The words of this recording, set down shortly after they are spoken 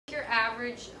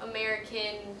average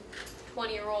American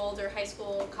 20-year-old or high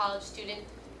school college student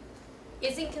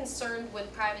isn't concerned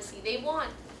with privacy. They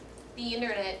want the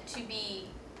internet to be,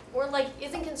 or like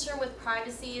isn't concerned with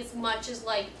privacy as much as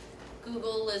like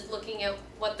Google is looking at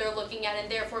what they're looking at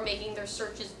and therefore making their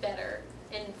searches better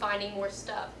and finding more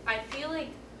stuff. I feel like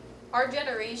our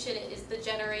generation is the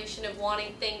generation of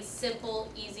wanting things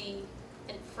simple, easy,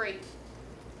 and free.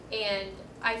 And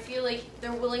I feel like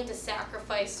they're willing to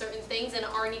sacrifice certain things and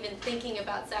aren't even thinking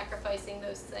about sacrificing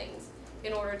those things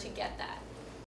in order to get that.